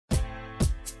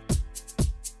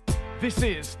This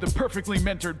is the Perfectly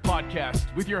Mentored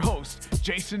Podcast with your host,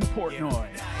 Jason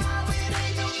Portnoy.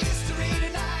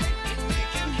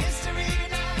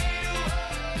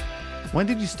 When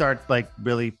did you start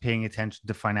really paying attention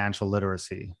to financial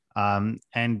literacy?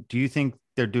 And do you think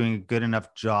they're doing a good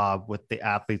enough job with the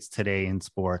athletes today in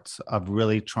sports of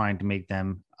really trying to make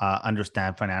them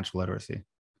understand financial literacy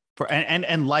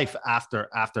and life after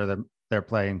their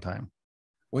playing time?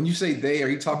 When you say they, are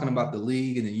you talking about the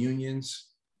league and the unions?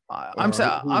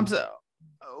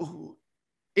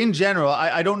 In general,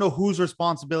 I don't know whose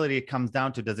responsibility it comes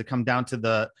down to. Does it come down to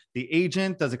the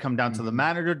agent? Does it come down to the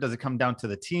manager? Does it come down to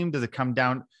the team? Does it come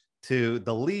down to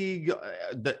the league?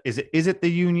 Is it the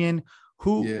union?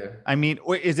 Who? Yeah. I mean,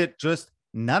 or is it just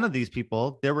none of these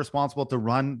people? They're responsible to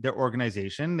run their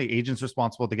organization. The agent's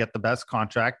responsible to get the best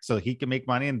contract so he can make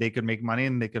money and they could make money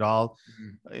and they could all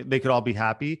be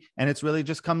happy. And it's really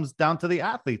just comes down to the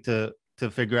athlete to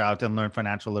figure out and learn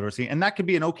financial literacy. And that could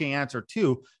be an okay answer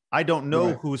too. I don't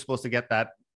know who's supposed to get that.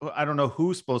 I don't know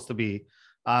who's supposed to be.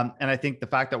 And I think the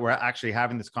fact that we're actually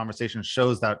having this conversation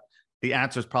shows that the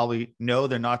answer is probably no,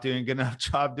 they're not doing a good enough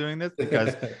job doing this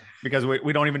because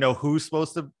we don't even know who's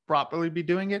supposed to properly be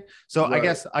doing it. So I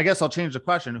guess I'll change the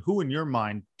question. Who in your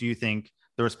mind do you think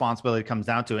the responsibility comes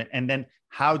down to? And then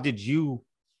how did you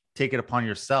take it upon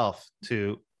yourself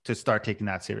to start taking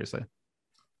that seriously?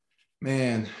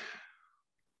 Man,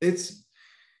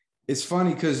 it's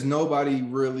funny because nobody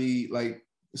really,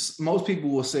 most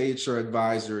people will say it's your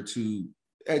advisor to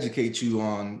educate you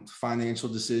on financial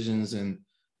decisions and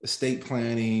estate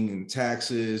planning and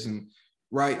taxes and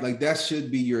that should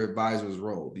be your advisor's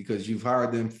role because you've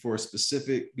hired them for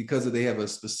because they have a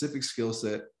specific skill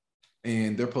set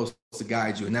and they're supposed to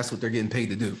guide you and that's what they're getting paid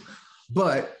to do.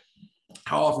 But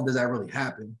how often does that really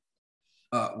happen?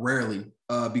 Rarely.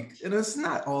 And it's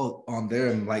not all on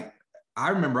them. I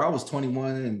remember I was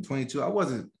 21 and 22. I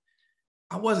wasn't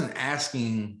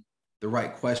asking the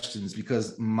right questions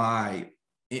because I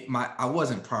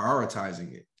wasn't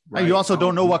prioritizing it. Right? You also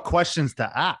don't know what questions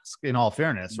to ask, in all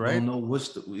fairness, right? You don't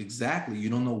know exactly. You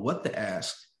don't know what to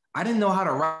ask. I didn't know how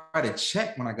to write a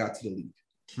check when I got to the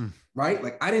league,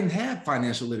 right? I didn't have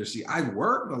financial literacy. I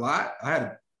worked a lot. I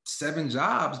had 7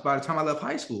 jobs by the time I left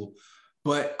high school,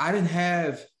 but I didn't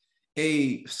have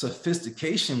a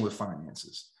sophistication with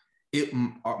finances.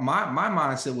 My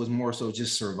mindset was more so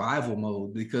just survival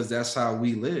mode because that's how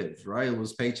we lived, right? It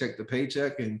was paycheck to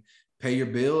paycheck and pay your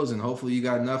bills and hopefully you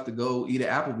got enough to go eat at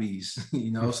Applebee's,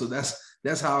 so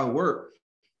that's how it worked.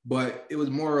 But it was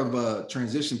more of a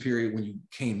transition period when you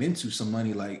came into some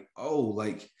money,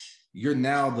 you're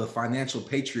now the financial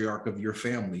patriarch of your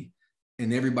family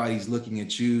and everybody's looking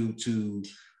at you to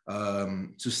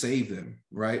save them,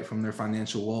 right, from their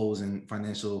financial woes and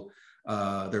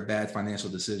their bad financial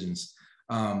decisions.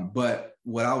 But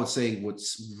what I would say,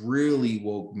 what's really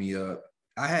woke me up,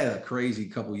 I had a crazy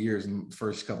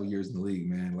first couple years in the league,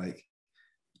 man.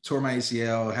 Tore my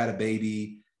ACL, had a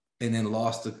baby, and then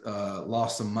lost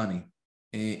some money.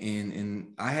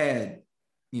 And I had,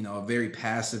 a very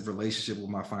passive relationship with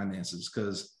my finances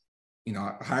because,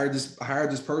 I hired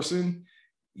this person.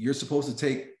 You're supposed to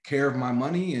take care of my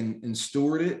money and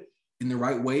steward it in the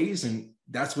right ways. And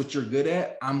that's what you're good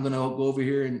at. I'm going to go over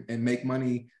here and make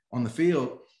money on the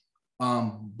field.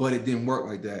 But it didn't work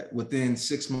like that. Within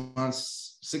 6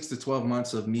 to 12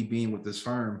 months of me being with this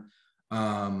firm,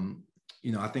 I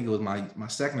think it was my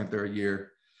second or third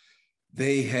year,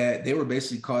 they were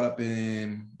basically caught up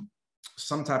in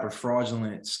some type of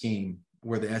fraudulent scheme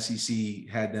where the SEC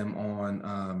had them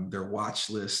on their watch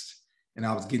list. And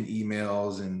I was getting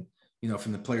emails and,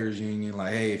 from the players union,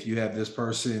 hey, if you have this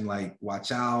person,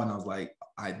 watch out. And I was like,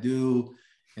 I do.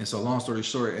 And so long story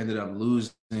short, ended up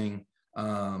losing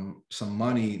some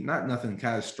money, nothing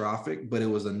catastrophic, but it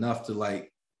was enough to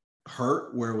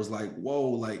hurt where it was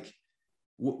whoa,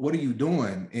 what are you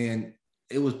doing? And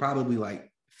it was probably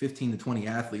 15 to 20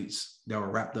 athletes that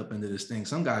were wrapped up into this thing.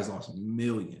 Some guys lost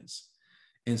millions.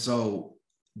 And so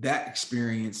that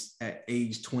experience at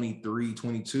age 23,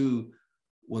 22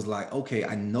 was okay,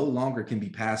 I no longer can be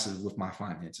passive with my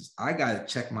finances. I got to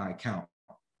check my account.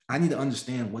 I need to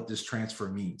understand what this transfer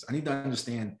means. I need to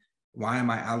understand why am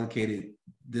I allocated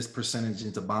this percentage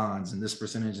into bonds and this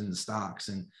percentage into stocks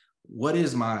and what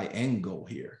is my end goal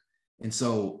here? And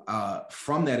so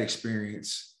from that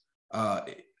experience,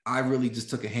 I really just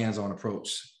took a hands-on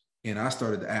approach and I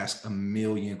started to ask a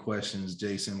million questions,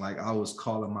 Jason. I was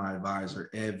calling my advisor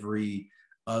every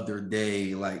other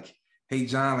day, hey,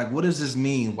 John, what does this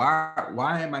mean?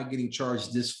 Why am I getting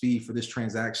charged this fee for this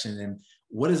transaction? And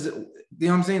what is it? You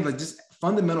know what I'm saying? Just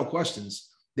fundamental questions.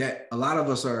 that a lot of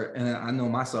us are, and I know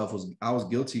myself I was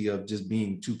guilty of just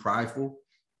being too prideful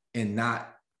and not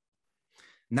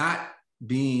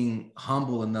being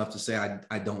humble enough to say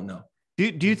I don't know.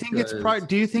 Do you think it's pride?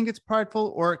 Do you think it's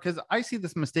prideful, or because I see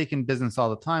this mistake in business all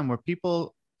the time where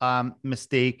people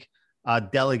mistake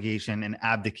delegation and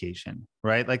abdication,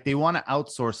 right? Like they want to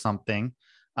outsource something,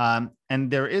 and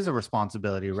there is a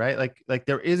responsibility, right? Like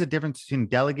there is a difference between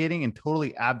delegating and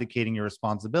totally abdicating your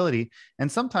responsibility.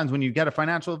 And sometimes when you get a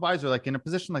financial advisor, like in a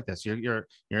position like this, you're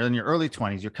in your early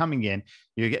 20s, you're coming in,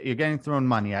 you're getting thrown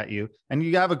money at you, and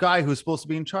you have a guy who's supposed to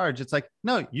be in charge. It's like,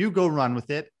 no, you go run with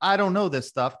it. I don't know this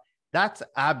stuff. That's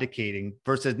abdicating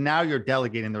versus now you're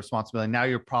delegating the responsibility. Now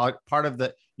you're part of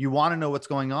the, you want to know what's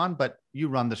going on, but you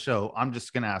run the show. I'm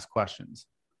just going to ask questions.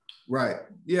 Right.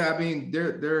 Yeah. I mean,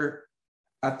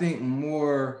 I think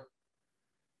more,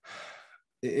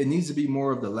 it needs to be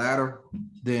more of the latter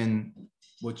than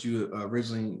what you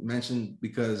originally mentioned,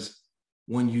 because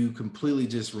when you completely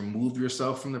just remove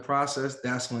yourself from the process,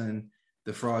 that's when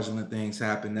the fraudulent things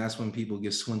happen. That's when people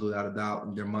get swindled out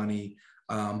of their money.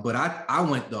 But I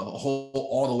went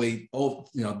all the way,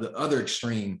 the other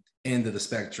extreme end of the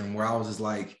spectrum where I was just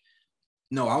like,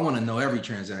 no, I want to know every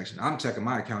transaction. I'm checking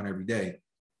my account every day.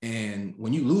 And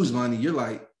when you lose money, you're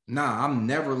like, nah, I'm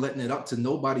never letting it up to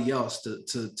nobody else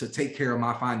to take care of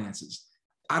my finances.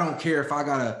 I don't care if I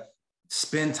got to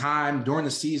spend time during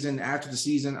the season, after the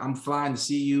season, I'm flying to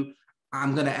see you.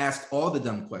 I'm going to ask all the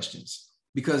dumb questions,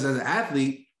 because as an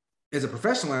athlete, as a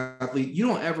professional athlete, you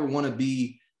don't ever want to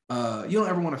be, you don't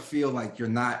ever want to feel like you're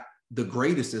not the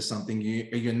greatest at something,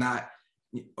 you're not,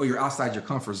 or you're outside your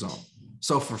comfort zone.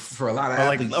 So for a lot of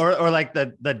athletes, like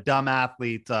the dumb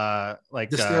athlete, like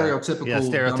the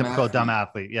stereotypical dumb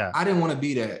athlete. Yeah. I didn't want to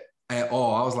be that at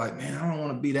all. I was like, man, I don't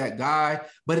want to be that guy,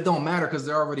 but it don't matter because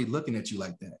they're already looking at you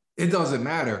like that. It doesn't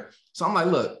matter. So I'm like,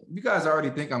 look, you guys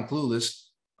already think I'm clueless.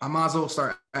 I might as well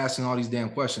start asking all these damn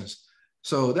questions.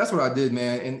 So that's what I did,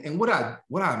 man. And what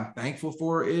I'm thankful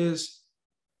for is,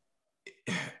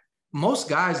 most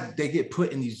guys, they get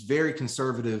put in these very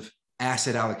conservative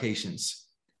asset allocations.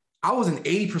 I was in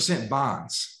 80%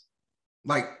 bonds,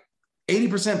 like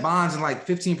 80% bonds and like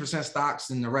 15%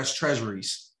 stocks and the rest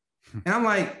treasuries. And I'm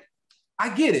like, I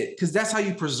get it, because that's how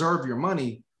you preserve your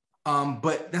money,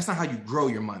 but that's not how you grow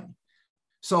your money.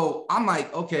 So I'm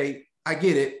like, okay, I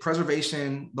get it,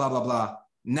 preservation, blah, blah, blah.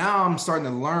 Now I'm starting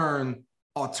to learn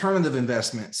alternative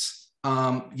investments.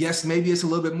 Yes, maybe it's a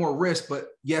little bit more risk, but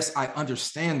yes, I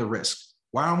understand the risk.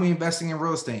 Why aren't we investing in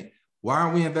real estate? Why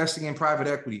aren't we investing in private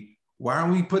equity? Why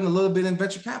aren't we putting a little bit in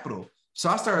venture capital? So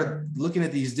I started looking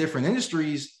at these different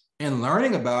industries and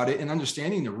learning about it and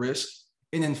understanding the risk,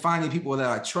 and then finding people that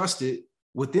I trusted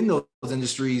within those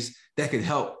industries that could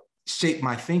help shape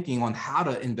my thinking on how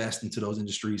to invest into those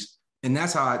industries. And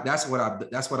that's what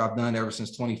I've done ever since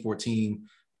 2014,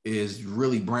 is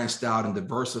really branched out and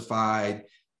diversified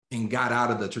and got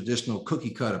out of the traditional cookie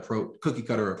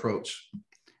cutter approach.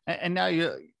 And now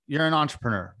you're an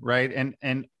entrepreneur, right?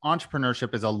 And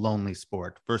entrepreneurship is a lonely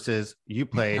sport versus you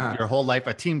played your whole life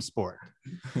a team sport.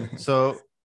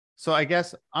 So I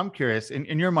guess I'm curious,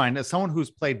 in your mind, as someone who's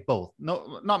played both,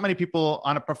 not many people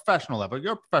on a professional level,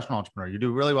 you're a professional entrepreneur. You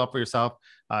do really well for yourself.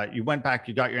 You went back,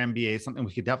 you got your MBA, something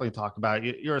we could definitely talk about.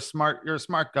 You're a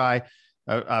smart guy,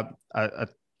 a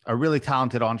really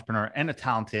talented entrepreneur and a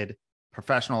talented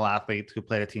professional athlete who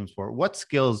played a team sport. What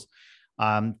skills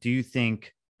do you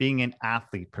think being an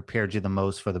athlete prepared you the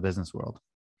most for the business world?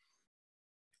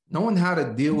 Knowing how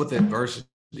to deal with adversity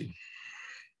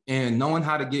and knowing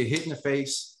how to get hit in the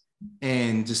face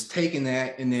and just taking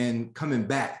that and then coming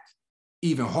back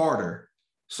even harder.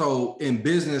 So in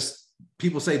business,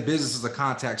 people say business is a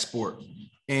contact sport,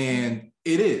 and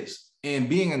it is. And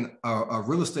being a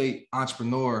real estate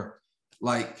entrepreneur,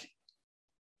 like,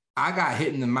 I got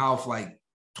hit in the mouth like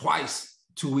twice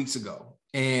 2 weeks ago.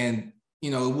 And,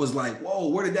 it was like, whoa,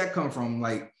 where did that come from?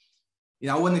 Like,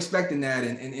 I wasn't expecting that.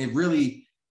 And it really,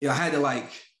 I had to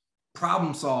like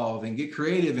problem solve and get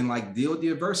creative and like deal with the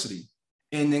adversity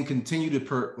and then continue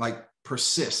to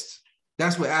persist.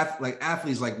 That's what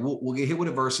athletes like, we'll get hit with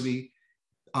adversity,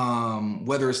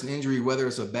 whether it's an injury, whether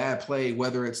it's a bad play,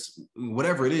 whether it's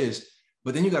whatever it is,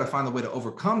 but then you got to find a way to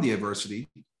overcome the adversity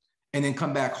and then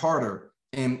come back harder.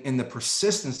 And the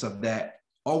persistence of that,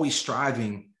 always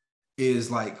striving,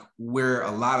 is like where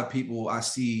a lot of people I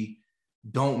see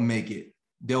don't make it.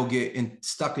 They'll get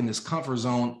stuck in this comfort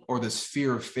zone or this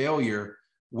fear of failure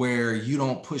where you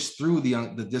don't push through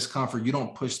the discomfort, you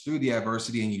don't push through the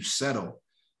adversity, and you settle.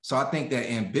 So I think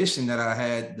that ambition that I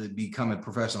had to become a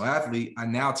professional athlete, I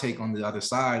now take on the other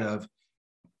side of,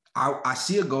 I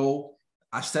see a goal,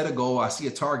 I set a goal, I see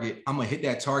a target, I'm gonna hit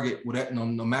that target with that, no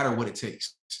matter what it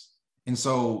takes. And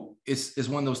so it's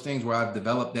one of those things where I've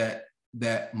developed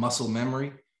that muscle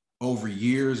memory over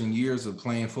years and years of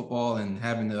playing football and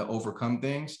having to overcome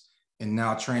things, and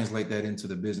now translate that into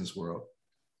the business world.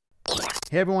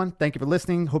 Hey everyone, thank you for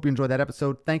listening. Hope you enjoyed that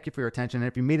episode. Thank you for your attention. And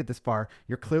if you made it this far,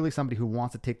 you're clearly somebody who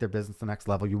wants to take their business to the next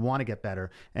level. You want to get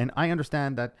better. And I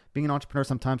understand that being an entrepreneur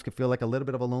sometimes can feel like a little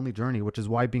bit of a lonely journey, which is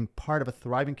why being part of a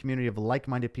thriving community of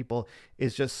like-minded people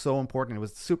is just so important. It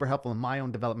was super helpful in my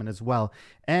own development as well.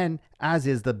 And as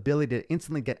is the ability to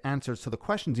instantly get answers to the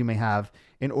questions you may have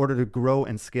in order to grow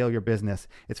and scale your business.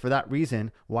 It's for that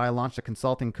reason why I launched a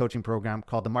consulting coaching program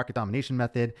called the Market Domination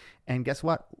Method. And guess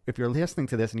what? If you're listening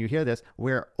to this and you hear this,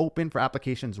 we're open for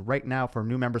applications right now for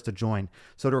new members to join.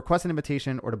 So to request an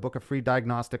invitation or to book a free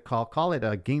diagnostic call it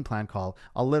a game plan call.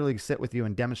 I'll literally sit with you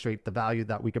and demonstrate the value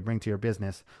that we could bring to your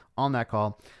business on that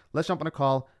call. Let's jump on a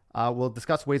call. We'll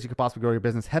discuss ways you could possibly grow your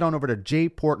business. Head on over to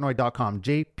jportnoy.com,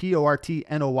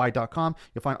 jportnoy.com.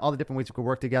 You'll find all the different ways we could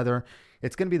work together.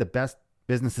 It's going to be the best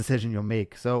business decision you'll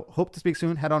make. So hope to speak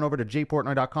soon. Head on over to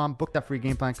jportnoy.com, book that free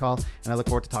game plan call, and I look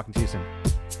forward to talking to you soon.